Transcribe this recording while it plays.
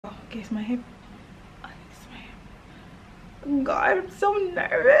Okay, it's my hip. Oh, it's my hip. God, I'm so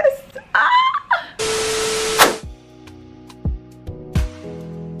nervous. Ah!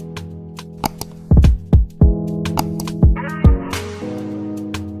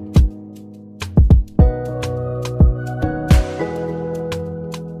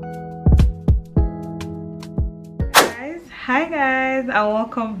 Hi guys, and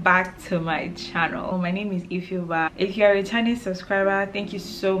welcome back to my channel. My name is Ifyoba. If you're a returning subscriber, thank you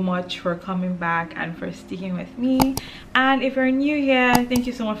so much for coming back and for sticking with me. And if you're new here, thank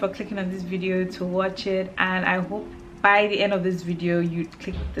you so much for clicking on this video to watch it, and I hope by the end of this video you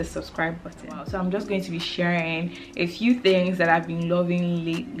click the subscribe button. Wow. So I'm just going to be sharing a few things that I've been loving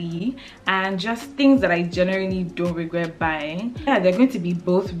lately and just things that I generally don't regret buying. Yeah, they're going to be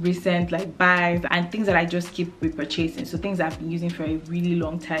both recent like buys and things that I just keep repurchasing. So things I've been using for a really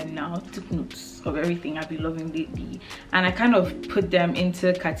long time now. Took notes of everything I've been loving lately, and I kind of put them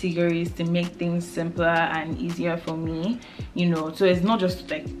into categories to make things simpler and easier for me, you know, so it's not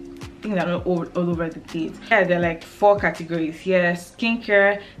just like things that are all over the place. Yeah, there are like 4 categories here: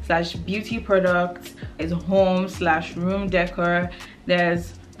 skincare slash beauty products, is home slash room decor,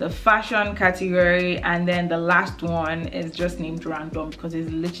 there's the fashion category, and then the last one is just named random because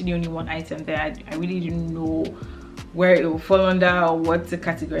there's literally only one item there. I really didn't know where it will fall under or what to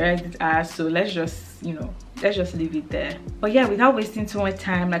categorize it as, so let's just, you know, let's just leave it there. But yeah, without wasting too much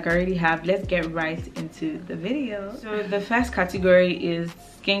time like I already have, let's get right into the video. So the first category is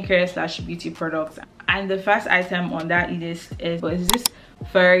skincare slash beauty products, and the first item on that list is this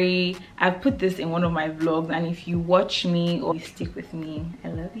furry. I've put this in one of my vlogs, and if you watch me or you stick with me, I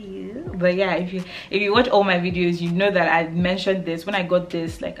love you. But yeah, if you watch all my videos, you know that I mentioned this when I got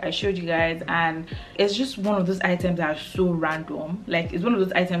this, like I showed you guys, and it's just one of those items that are so random. Like it's one of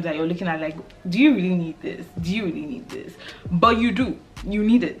those items that you're looking at like, do you really need this? Do you really need this? But you do. You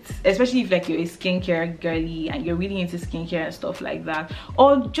need it, especially if like you're a skincare girly and you're really into skincare and stuff like that,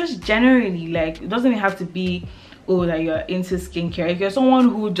 or just generally, like it doesn't even have to be that you're into skincare. If you're someone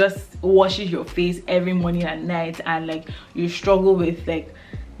who just washes your face every morning and night and like you struggle with, like,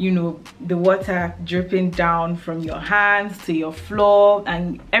 you know, the water dripping down from your hands to your floor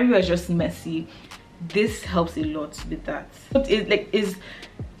and everywhere's just messy, this helps a lot with that.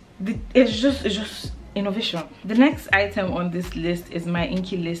 It's just innovation. The next item on this list is my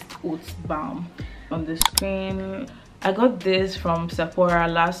Inky List Oats Balm. On the screen, I got this from Sephora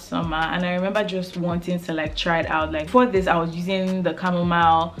last summer, and I remember just wanting to like try it out. Like for this, I was using the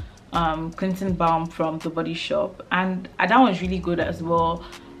chamomile cleansing balm from the Body Shop, and that one's really good as well.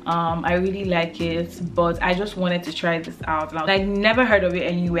 I really like it, but I just wanted to try this out. I never heard of it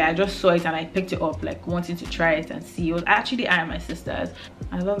anywhere. I just saw it and I picked it up, like wanting to try it and see. It was actually I and my sisters.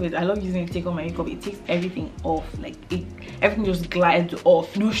 I love it. I love using it to take off my makeup. It takes everything off, like everything just glides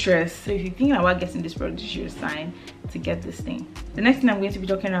off, no stress. So if you're thinking about getting this product, it's your sign to get this thing. The next thing I'm going to be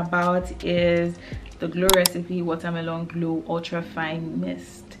talking about is the Glow Recipe Watermelon Glow Ultra Fine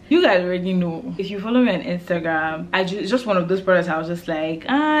Mist. You guys already know. If you follow me on Instagram, it's just one of those products I was just like,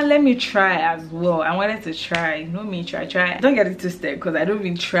 let me try as well. I wanted to try, you know me, try. Don't get it twisted, because I don't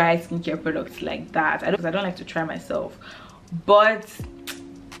even try skincare products like that. I don't like to try myself. But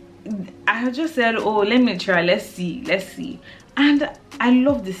I just said, oh, let me try, let's see. And I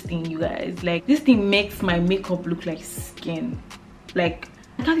love this thing, you guys. Like, this thing makes my makeup look like skin. Like,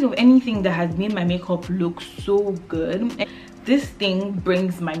 I can't think of anything that has made my makeup look so good. This thing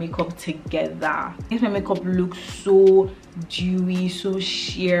brings my makeup together. It makes my makeup look so dewy, so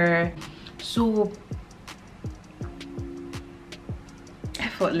sheer, so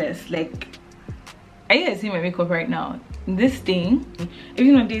effortless. Like, are you guys seeing my makeup right now? This thing,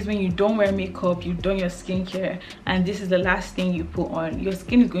 even on days when you don't wear makeup, you've done your skincare, and this is the last thing you put on, your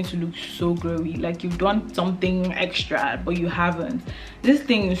skin is going to look so glowy, like you've done something extra but you haven't. This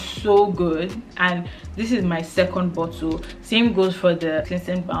thing is so good, and this is my second bottle. Same goes for the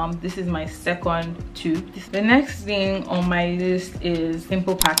cleansing balm. This is my second tube. The next thing on my list is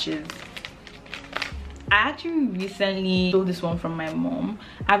pimple patches. I actually recently stole this one from my mom.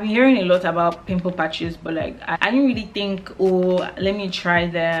 I've been hearing a lot about pimple patches, but like I didn't really think, oh, let me try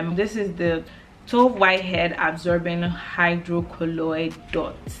them. This is the 12 Whitehead Absorbing Hydrocolloid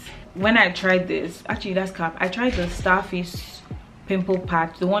Dots. When I tried this, actually that's cap, I tried the Starface pimple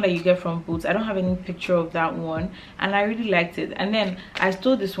patch, the one that you get from Boots. I don't have any picture of that one, and I really liked it. And then I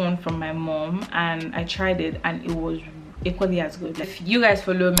stole this one from my mom and I tried it, and it was equally as good. If you guys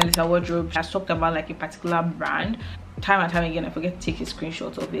follow Melissa Wardrobe, she has talked about like a particular brand time and time again. I forget to take a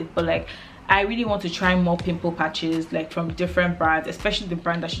screenshot of it, but like I really want to try more pimple patches, like from different brands, especially the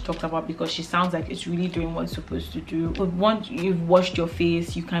brand that she talked about, because she sounds like it's really doing what it's supposed to do. But once you've washed your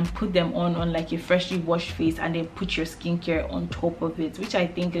face, you can put them on like a freshly washed face and then put your skincare on top of it, which I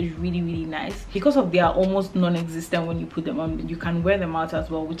think is really, really nice. Because of they are almost non-existent when you put them on, you can wear them out as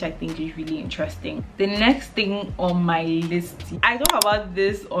well, which I think is really interesting. The next thing on my list, I talk about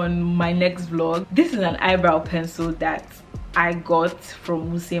this on my next vlog. This is an eyebrow pencil that I got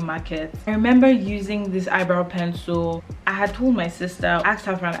from Wuse Market. I remember using this eyebrow pencil. I had told my sister, asked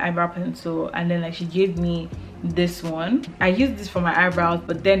her for an eyebrow pencil, and then like she gave me this one. I used this for my eyebrows,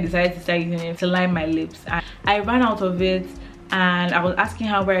 but then decided to start using it to line my lips. I ran out of it and I was asking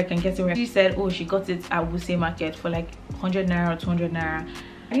her where I can get it. She said, oh, she got it at Wuse Market for like 100 naira or 200 naira.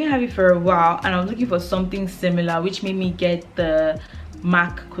 I didn't have it for a while and I was looking for something similar, which made me get the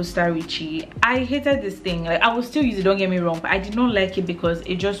MAC Costa Ricci. I hated this thing. Like, I will still use it, don't get me wrong, but I did not like it because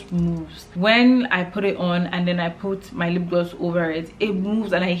it just moves. When I put it on and then I put my lip gloss over it, it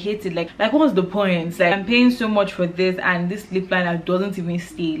moves and I hate it. Like what's the point? Like, I'm paying so much for this and this lip liner doesn't even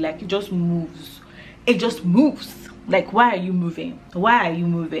stay. Like, it just moves. It just moves. Like, why are you moving? Why are you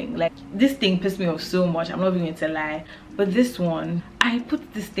moving? Like, this thing pissed me off so much, I'm not even going to lie. But this one, I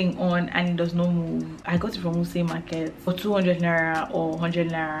put this thing on and it does not move. I got it from Wuse Market for 200 naira or 100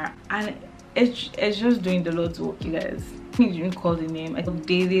 naira, and it's just doing the Lord's work, you guys. I didn't call the name. I took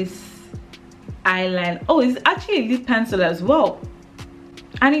Davis eyeliner. Oh, it's actually a lip pencil as well,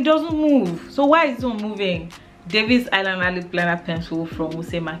 and it doesn't move. So why is it not moving? Davis eyeliner lip liner pencil from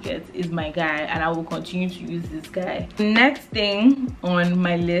Wuse Market is my guy, and I will continue to use this guy. Next thing on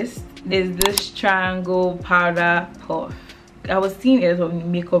my list is this triangle powder puff. I was seeing a lot of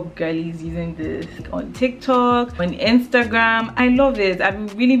makeup girlies using this on TikTok, on Instagram. I love it.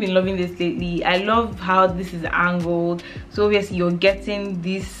 I've really been loving this lately. I love how this is angled, so obviously you're getting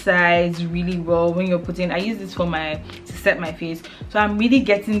these sides really well when you're putting. I use this for to set my face, so I'm really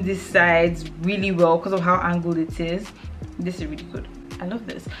getting these sides really well because of how angled it is. This is really good. I love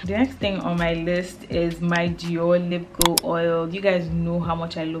this. The next thing on my list is my Dior lip glow oil. You guys know how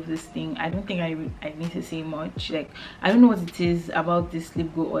much I love this thing. I don't think I need to say much. Like, I don't know what it is about this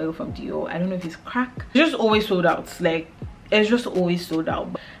lip glow oil from Dior. I don't know if it's crack. It's just always sold out. Like, it's just always sold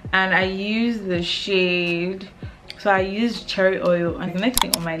out. And I use the shade, so I use cherry oil. And the next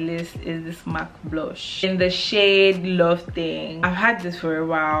thing on my list is this MAC blush in the shade Love Thing. I've had this for a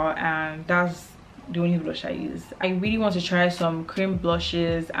while and that's the only blush I use. I really want to try some cream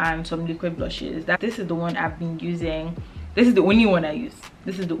blushes and some liquid blushes. This is the one I've been using. This is the only one I use.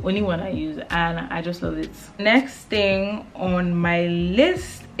 This is the only one I use and I just love it. Next thing on my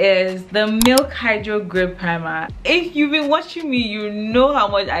list is the Milk Hydro Grip Primer. If you've been watching me, you know how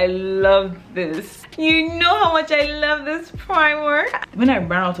much I love this. You know how much I love this primer. When I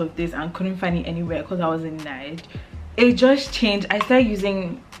ran out of this and couldn't find it anywhere because I was in Nigeria, it just changed. I started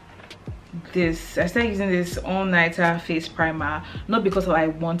using this all-nighter face primer, not because I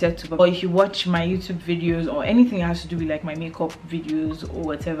wanted to, but if you watch my YouTube videos or anything that has to do with like my makeup videos or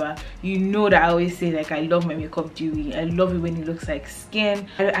whatever, you know that I always say like I love my makeup dewy. I love it when it looks like skin.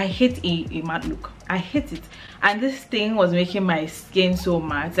 I hate a matte look. I hate it, and this thing was making my skin so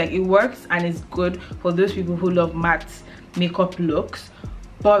matte. Like, it works and it's good for those people who love matte makeup looks,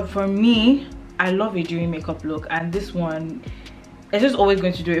 but for me, I love a dewy makeup look, and this one, it's just always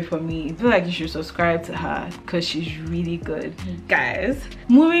going to do it for me. I feel like you should subscribe to her because she's really good. Guys,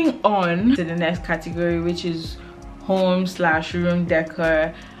 moving on to the next category, which is home/room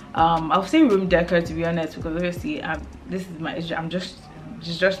decor. I'll say room decor, to be honest, because obviously this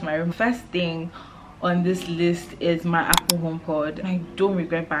is just my room. First thing on this list is my Apple HomePod. I don't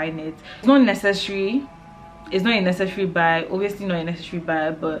regret buying it. It's not necessary. It's not a necessary buy, obviously not a necessary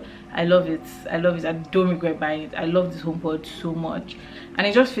buy, but I love it. I love it. I don't regret buying it. I love this HomePod so much, and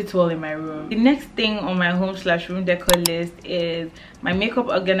it just fits well in my room. The next thing on my home/room decor list is my makeup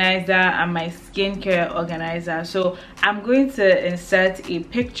organizer and my skincare organizer. So I'm going to insert a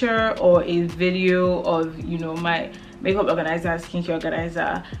picture or a video of, you know, my makeup organizer, skincare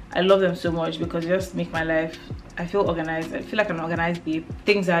organizer. I love them so much because they just make my life, I feel organized. I feel like an organized babe.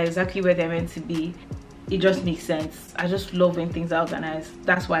 Things are exactly where they're meant to be. It just makes sense. I just love when things are organized.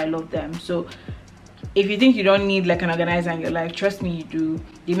 That's why I love them. So if you think you don't need like an organizer in your life, trust me, you do.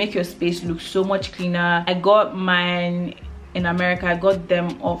 They make your space look so much cleaner. I got mine in America. I got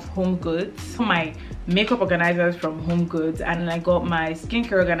them off Home Goods. My makeup organizers from Home Goods, and I got my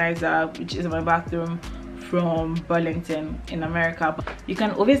skincare organizer, which is in my bathroom, from Burlington in America, but you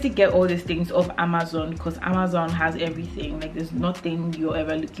can obviously get all these things off Amazon because Amazon has everything. Like there's nothing you're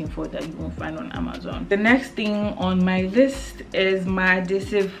ever looking for that you won't find on Amazon. The next thing on my list is my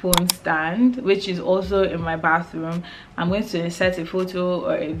adhesive phone stand, which is also in my bathroom. I'm going to insert a photo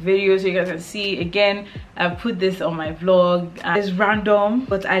or a video so you guys can see. Again, I've put this on my vlog. It's random,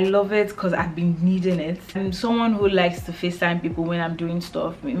 but I love it because I've been needing it. I'm someone who likes to FaceTime people when I'm doing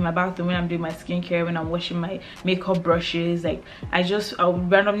stuff in my bathroom, when I'm doing my skincare, when I'm washing my makeup brushes. Like I'll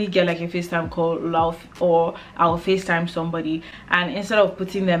randomly get like a FaceTime call, or I'll FaceTime somebody, and instead of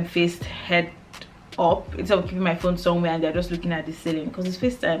putting them head up, instead of keeping my phone somewhere and they're just looking at the ceiling, because it's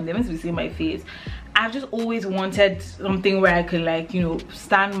FaceTime, they're meant to be seeing my face. I've just always wanted something where I could, like, you know,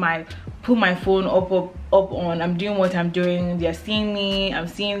 put my phone up on, I'm doing what I'm doing, they're seeing me, I'm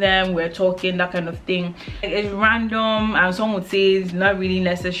seeing them, we're talking, that kind of thing. It's random, and some would say it's not really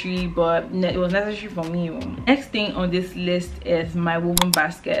necessary, but it was necessary for me. Next thing on this list is my woven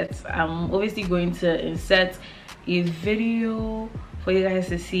baskets. I'm obviously going to insert a video for you guys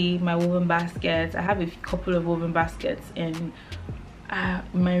to see my woven baskets. I have a couple of woven baskets in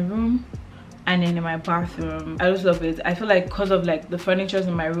my room and then in my bathroom. I just love it. I feel like because of like the furnitures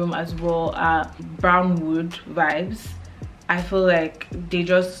in my room as well are brown wood vibes, I feel like they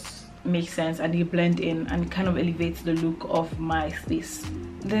just make sense and they blend in and it kind of elevates the look of my space.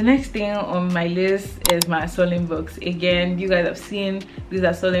 The next thing on my list is my sewing books. Again, you guys have seen these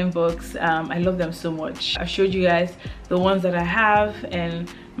are sewing books. I love them so much. I've showed you guys the ones that I have in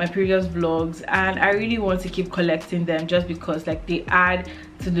my previous vlogs, and I really want to keep collecting them just because like they add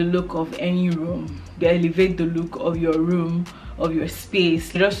to the look of any room. They elevate the look of your room, of your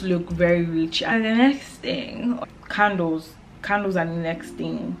space. They just look very rich. And the next thing, candles are the next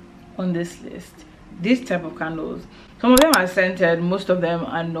thing on this list. This type of candles, some of them are scented, most of them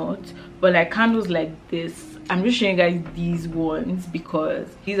are not, but like candles like this, I'm just showing you guys these ones because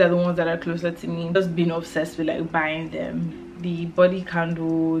these are the ones that are closer to me. I've just been obsessed with like buying them. The body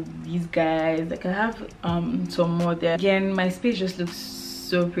candle, these guys, like I have some more there. Again, my space just looks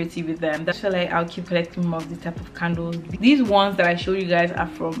so pretty with them. That's why like I'll keep collecting more of this type of candles. These ones that I show you guys are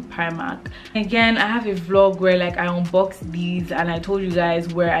from Primark. Again, I have a vlog where like I unboxed these and I told you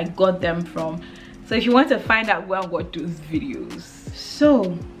guys where I got them from. So if you want to find out where I got those videos.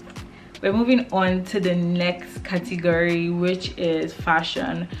 So we're moving on to the next category, which is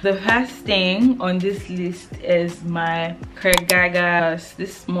fashion. The first thing on this list is my Craig Gaga purse,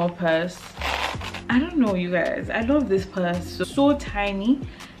 this small purse. I don't know, you guys, I love this purse. So tiny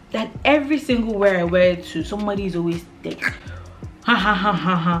that every single wear I wear it to, somebody is always thick. Ha ha ha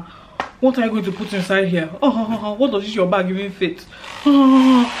ha ha. What are you going to put inside here? Oh, what does your bag even fit?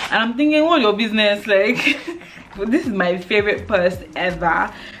 Oh, and I'm thinking, what's your business? Like, this is my favorite purse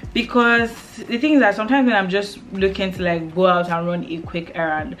ever, because the thing is that sometimes when I'm just looking to like go out and run a quick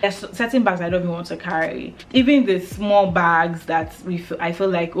errand, there's certain bags I don't even want to carry. Even the small bags that I feel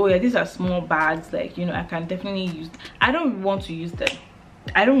like, oh yeah, these are small bags, like, you know, I can definitely use. I don't want to use them.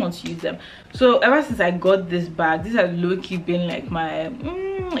 I don't want to use them. So ever since I got this bag, this has low-key been like my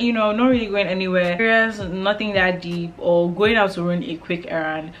you know, not really going anywhere serious, nothing that deep, or going out to run a quick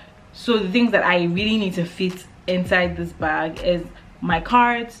errand. So the things that I really need to fit inside this bag is my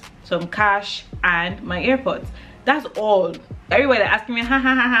cards, some cash, and my AirPods. That's all. Everybody asking me, ha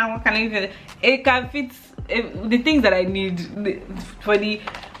ha ha ha, what can I fit? It can fit the things that I need for the.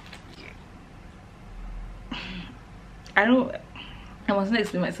 I must not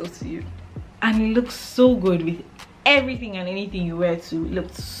explain myself to you. And it looks so good with everything and anything you wear too. It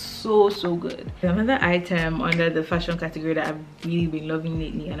looks so good. Another item under the fashion category that I've really been loving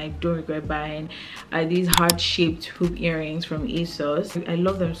lately and I don't regret buying are these heart-shaped hoop earrings from ASOS. I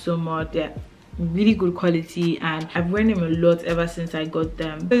love them so much. They're really good quality and I've worn them a lot ever since I got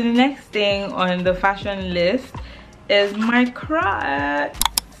them. So the next thing on the fashion list is my Crocs.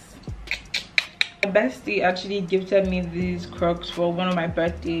 My bestie actually gifted me these Crocs for one of my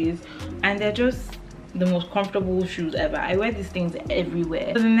birthdays and they're just the most comfortable shoes ever. I wear these things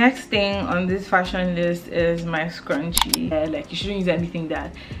everywhere. So the next thing on this fashion list is my scrunchie. Like, you shouldn't use anything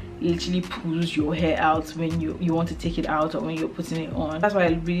that literally pulls your hair out when you want to take it out or when you're putting it on. That's why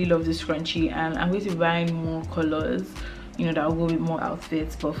I really love this scrunchie, and I'm going to be buying more colors, you know, that will go with more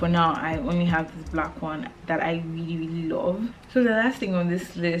outfits, but for now I only have this black one that I really love. So the last thing on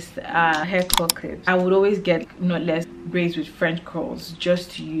this list are hair curl clips. I would always get knotless braids with French curls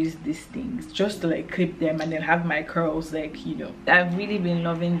just to use these things, just to like clip them and then have my curls, like, you know. I've really been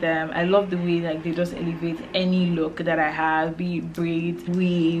loving them. I love the way like they just elevate any look that I have, be it braids,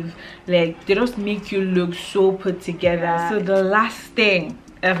 weave, like they just make you look so put together. So the last thing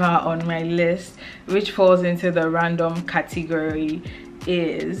ever on my list, which falls into the random category,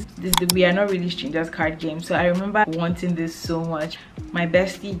 is this. We Are Not Really Strangers card game. So I remember wanting this so much. My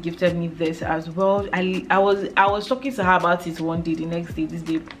bestie gifted me this as well. I was talking to her about it one day. The next day, this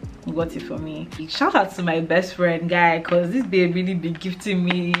day, got it for me. Shout out to my best friend guy, because this babe really been gifting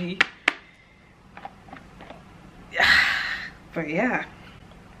me. But yeah,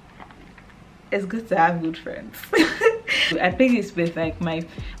 it's good to have good friends. I picked this with like my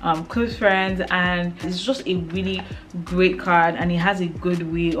close friends, and it's just a really great card, and it has a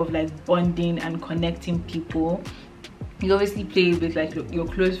good way of like bonding and connecting people. You obviously play with like your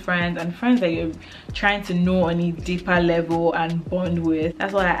close friends and friends that you're trying to know on a deeper level and bond with.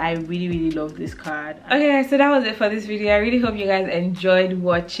 That's why I really love this card. Okay, so that was it for this video. I really hope you guys enjoyed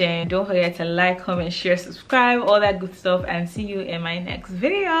watching. Don't forget to like, comment, share, subscribe, all that good stuff, and see you in my next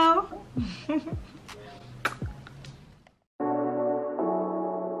video.